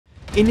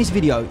In this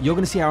video, you're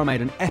going to see how I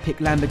made an epic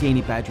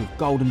Lamborghini badge with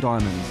gold and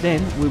diamonds.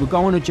 Then, we will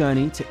go on a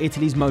journey to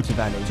Italy's Motor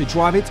Valley to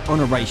drive it on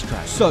a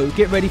racetrack. So,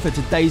 get ready for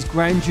today's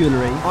grand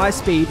jewellery,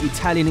 high-speed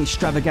Italian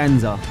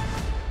extravaganza.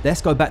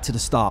 Let's go back to the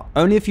start.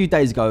 Only a few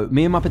days ago,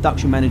 me and my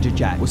production manager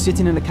Jack were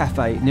sitting in a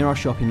cafe near our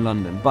shop in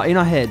London. But in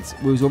our heads,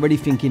 we was already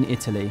thinking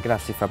Italy.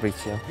 Grazie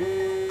Fabrizio.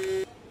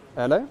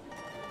 Hello?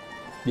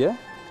 Yeah?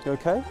 You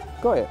okay?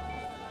 Got it.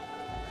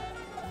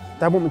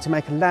 They want me to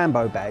make a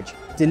Lambo badge,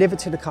 deliver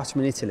to the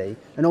customer in Italy,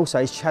 and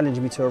also he's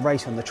challenging me to a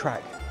race on the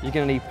track. You're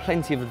going to need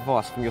plenty of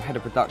advice from your head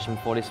of production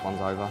before this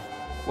one's over.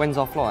 When's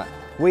our flight?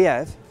 We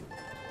have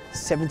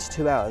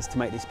 72 hours to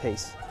make this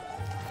piece.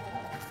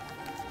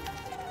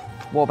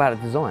 What about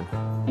the design?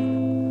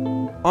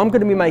 I'm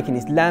going to be making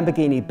this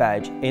Lamborghini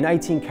badge in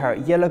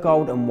 18-karat yellow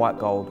gold and white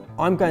gold.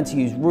 I'm going to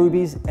use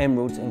rubies,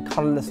 emeralds and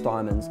colourless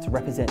diamonds to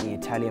represent the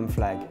Italian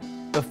flag.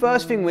 The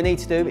first thing we need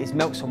to do is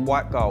melt some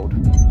white gold.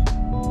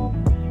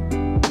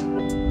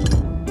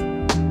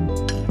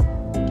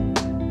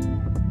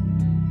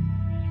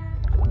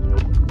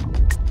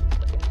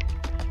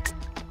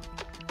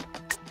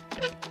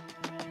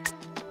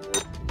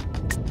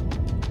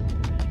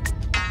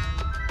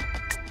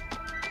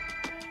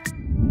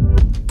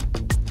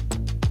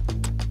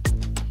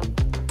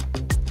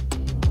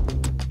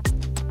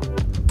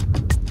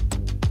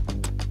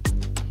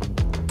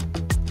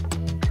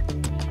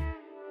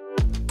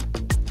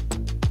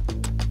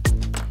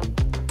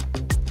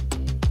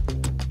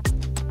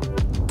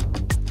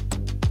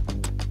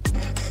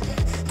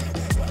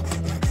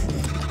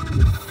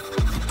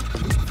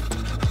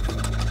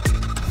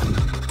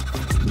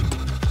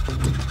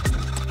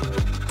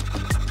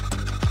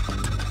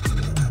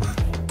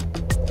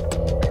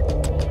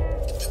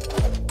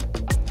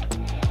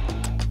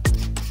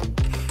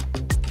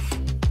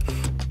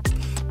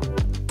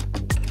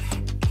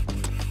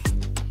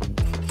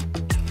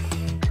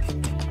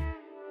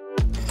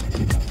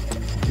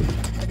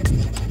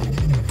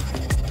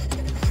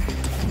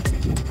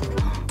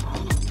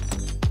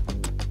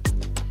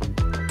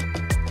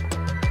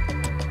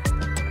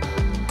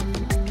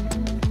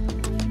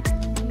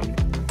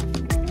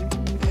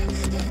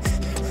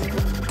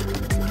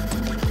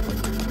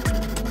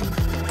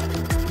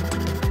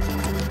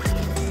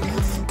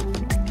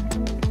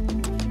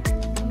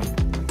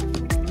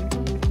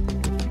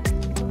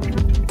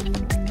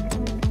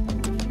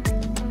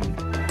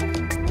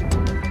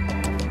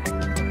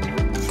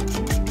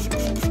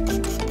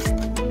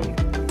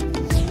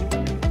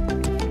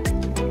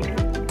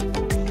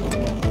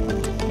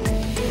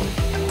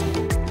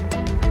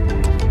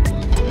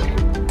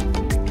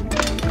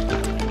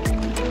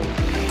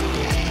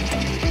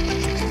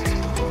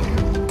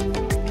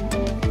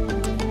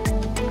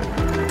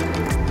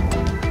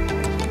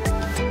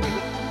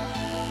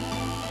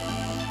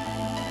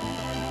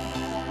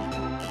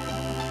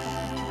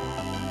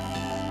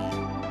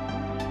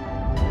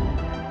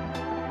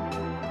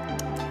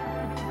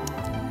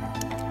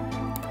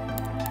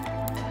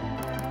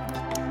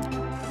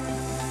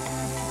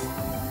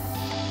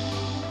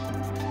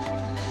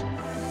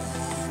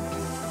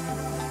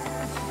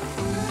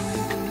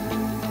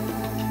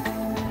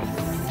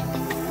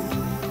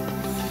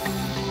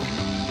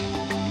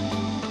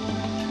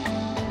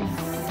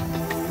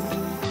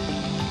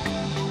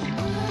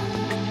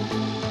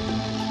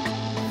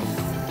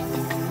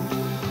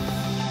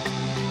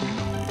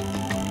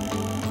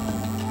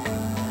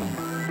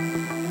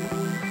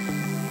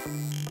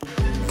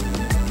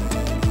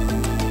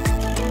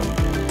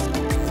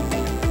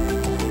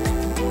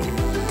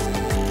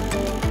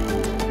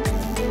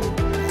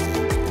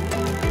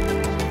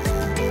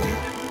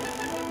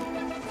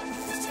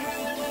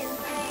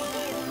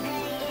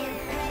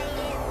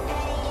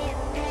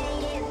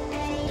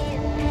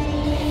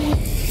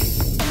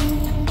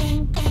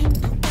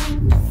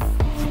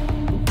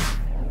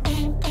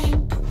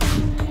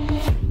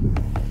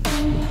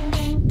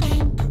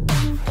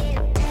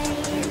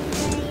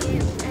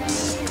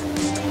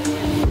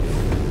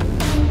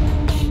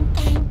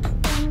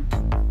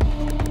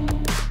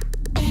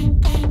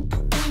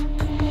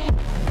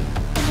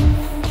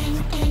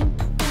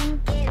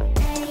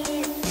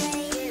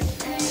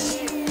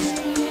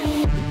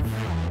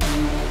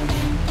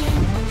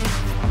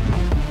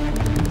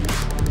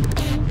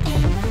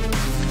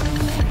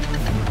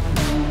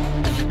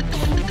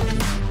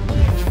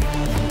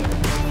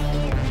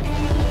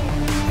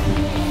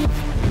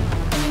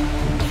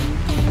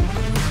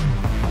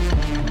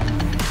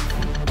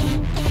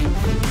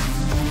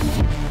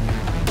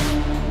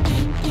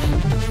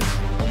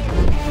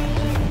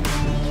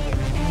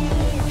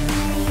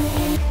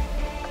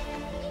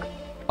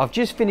 I've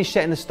just finished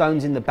setting the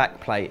stones in the back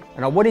plate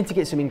and I wanted to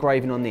get some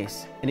engraving on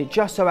this, and it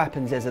just so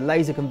happens there's a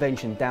laser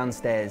convention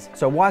downstairs.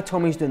 So while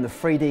Tommy's doing the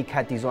 3D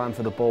CAD design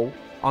for the ball,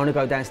 I want to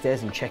go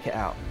downstairs and check it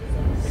out.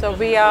 So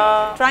we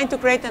are trying to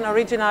create an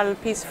original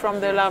piece from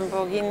the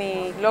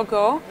Lamborghini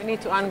logo. We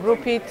need to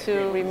ungroup it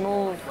to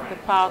remove the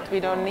part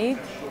we don't need.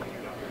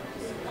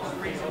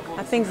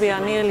 I think we are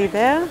nearly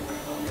there.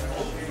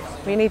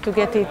 We need to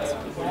get it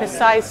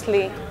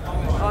precisely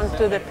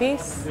onto the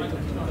piece.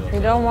 We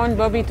don't want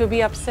Bobby to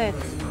be upset.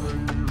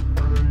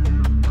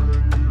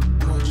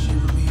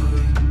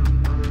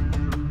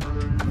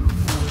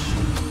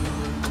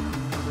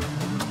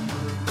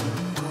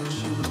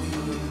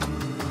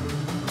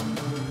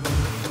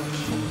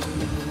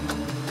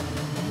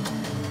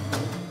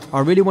 I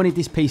really wanted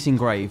this piece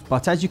engraved,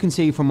 but as you can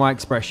see from my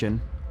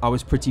expression, I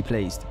was pretty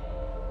pleased.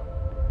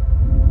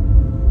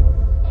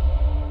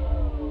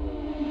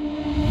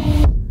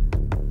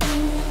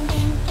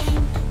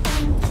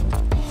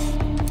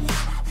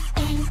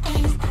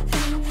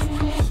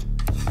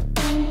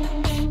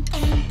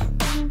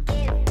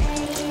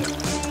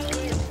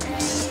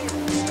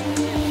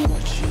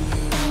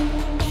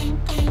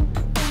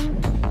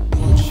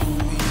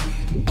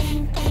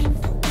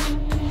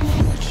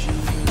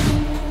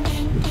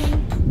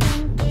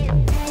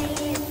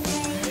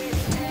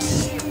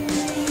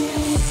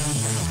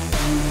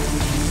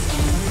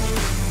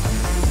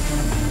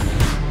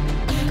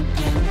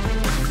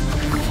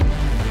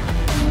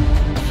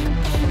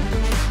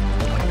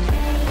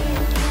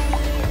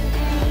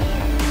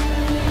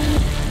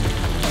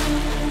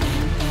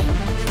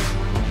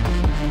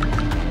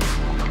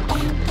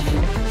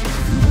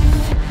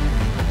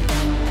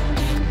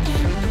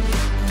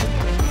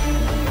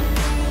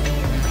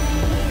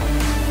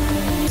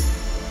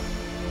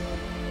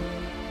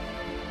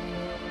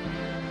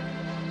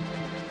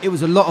 It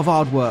was a lot of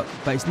hard work,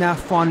 but it's now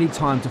finally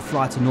time to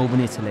fly to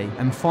northern Italy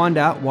and find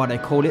out why they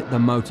call it the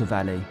Motor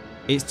Valley.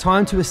 It's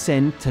time to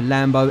ascend to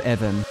Lambo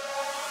Heaven.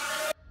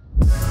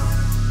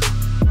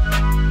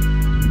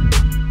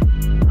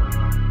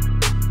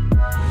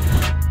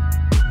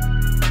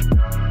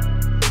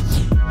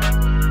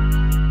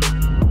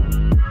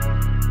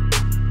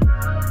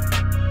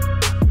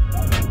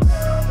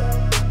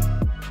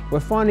 We're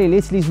finally in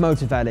Italy's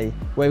Motor Valley,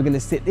 where we're going to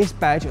sit this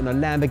badge on a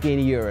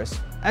Lamborghini Urus.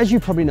 As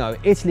you probably know,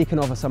 Italy can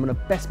offer some of the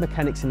best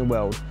mechanics in the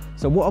world,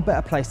 so what a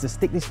better place to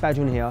stick this badge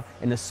on here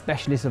in the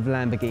specialist of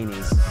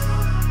Lamborghinis.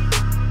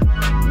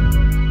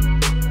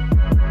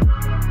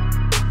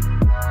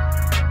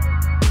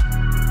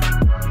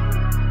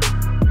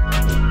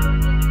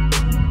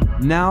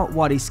 Now,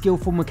 while these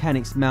skillful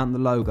mechanics mount the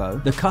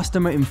logo, the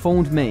customer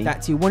informed me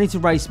that he wanted to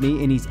race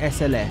me in his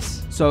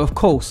SLS, so of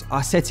course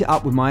I set it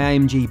up with my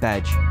AMG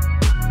badge.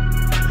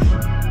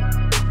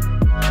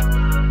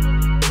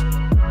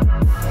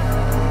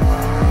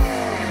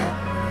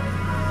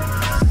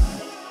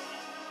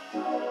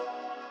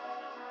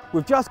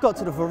 We've just got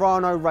to the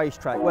Verano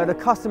racetrack where the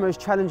customer has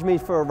challenged me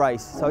for a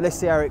race, so let's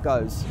see how it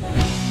goes.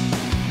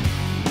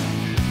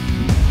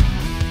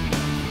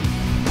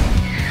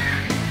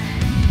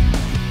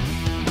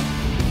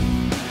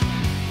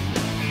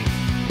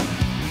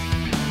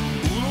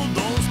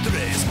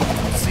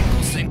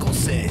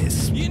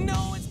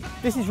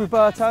 This is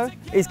Roberto.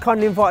 He's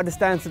kindly invited us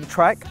down to the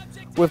track.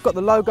 We've got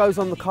the logos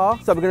on the car,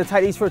 so we're going to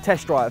take these for a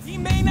test drive. He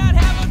may not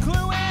have a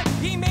clue and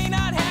he may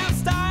not have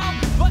style,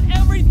 but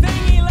everything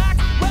he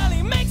lacks, well,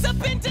 he makes up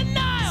in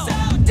denial. So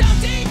don't debate,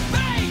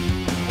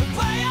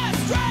 play us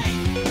straight.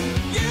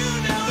 You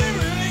know he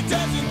really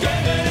doesn't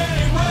get it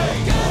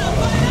anyway. Gotta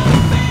play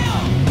the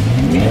field,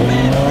 keep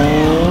it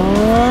real.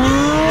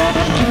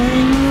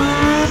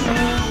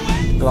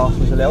 Glass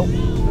was a little.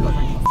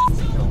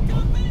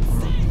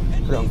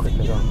 Put it on quick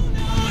as well.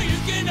 You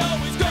can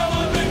always go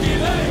on Ricky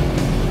Lake.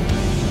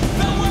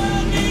 The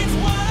world needs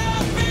one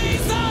of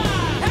these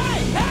on.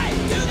 Hey, hey,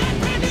 do that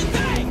brand new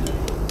thing.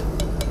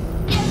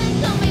 Give it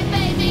to me,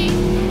 baby.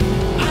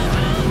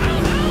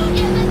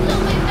 Give it to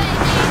me,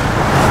 baby.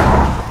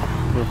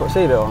 We've got a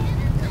seatbelt on.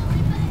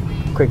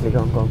 Quickly, go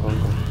on, go on, go on,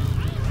 go on.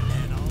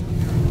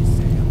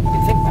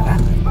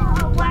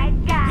 Oh my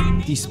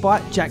God.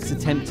 Despite Jack's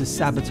attempt to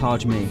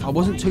sabotage me, I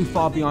wasn't too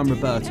far behind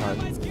Roberto.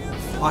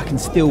 I can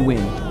still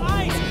win.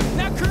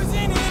 Now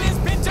cruising in his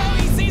Pinto,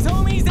 he sees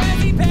homies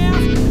as he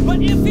passed.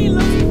 But if he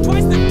looks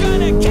twice, they're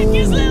gonna kick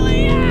his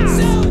lily ass.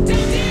 So don't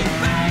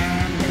debate,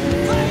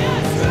 play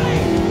us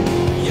straight.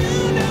 You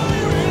know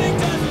he really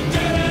doesn't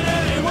get it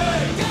anyway.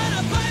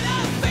 Gotta play the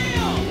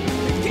field,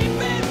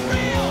 keep it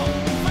real.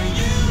 For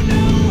you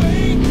know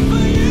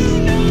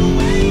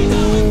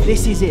way.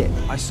 This is it.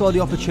 I saw the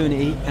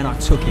opportunity and I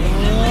took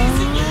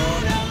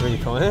it. Really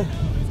come here?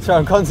 Try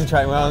and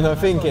concentrate while I'm not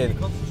thinking.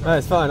 No,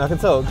 it's fine, I can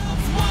talk.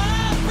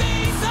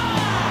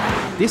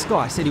 This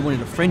guy said he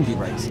wanted a friendly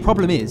race.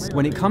 Problem is,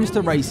 when it comes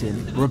to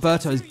racing,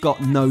 Roberto's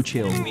got no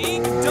chill. He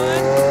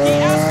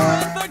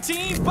asked for a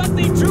 13, but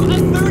they drew a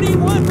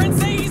 31. Friends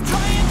say he's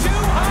trying too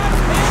hard.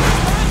 And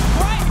his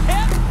right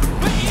hip,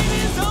 but in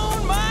his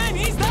own mind,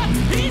 he's the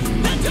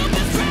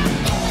dopest crap.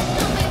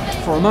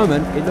 For a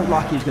moment, it looked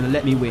like he was going to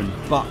let me win,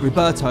 but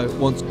Roberto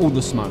wants all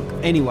the smoke.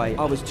 Anyway,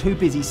 I was too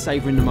busy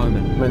savouring the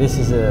moment. But this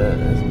is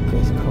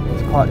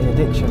it's quite the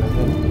addiction, I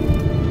think.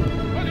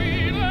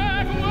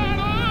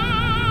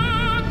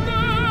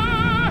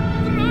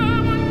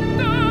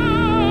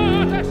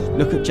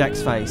 Look at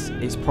Jack's face,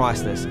 it's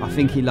priceless. I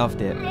think he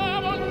loved it.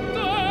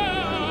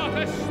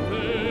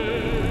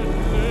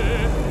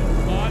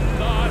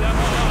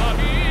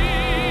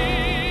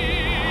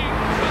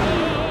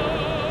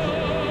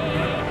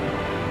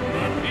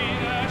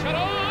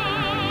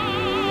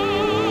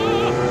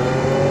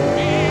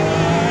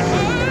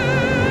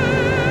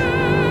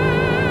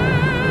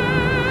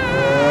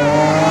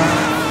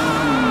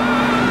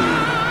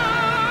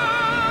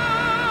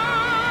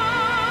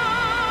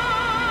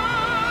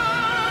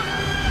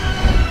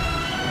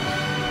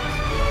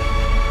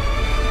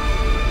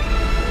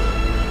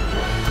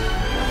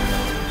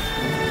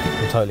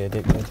 totally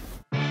addicted.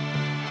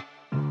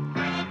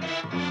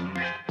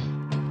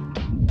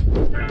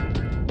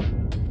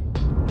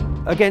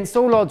 Against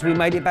all odds, we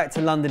made it back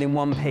to London in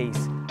one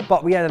piece,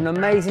 but we had an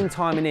amazing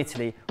time in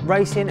Italy,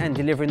 racing and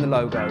delivering the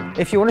logo.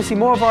 If you want to see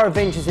more of our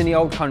adventures in the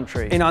old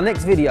country, in our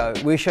next video,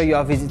 we'll show you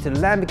our visit to the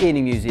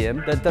Lamborghini Museum,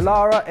 the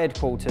Dallara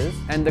headquarters,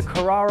 and the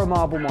Carrara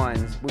marble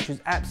mines, which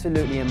was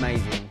absolutely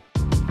amazing.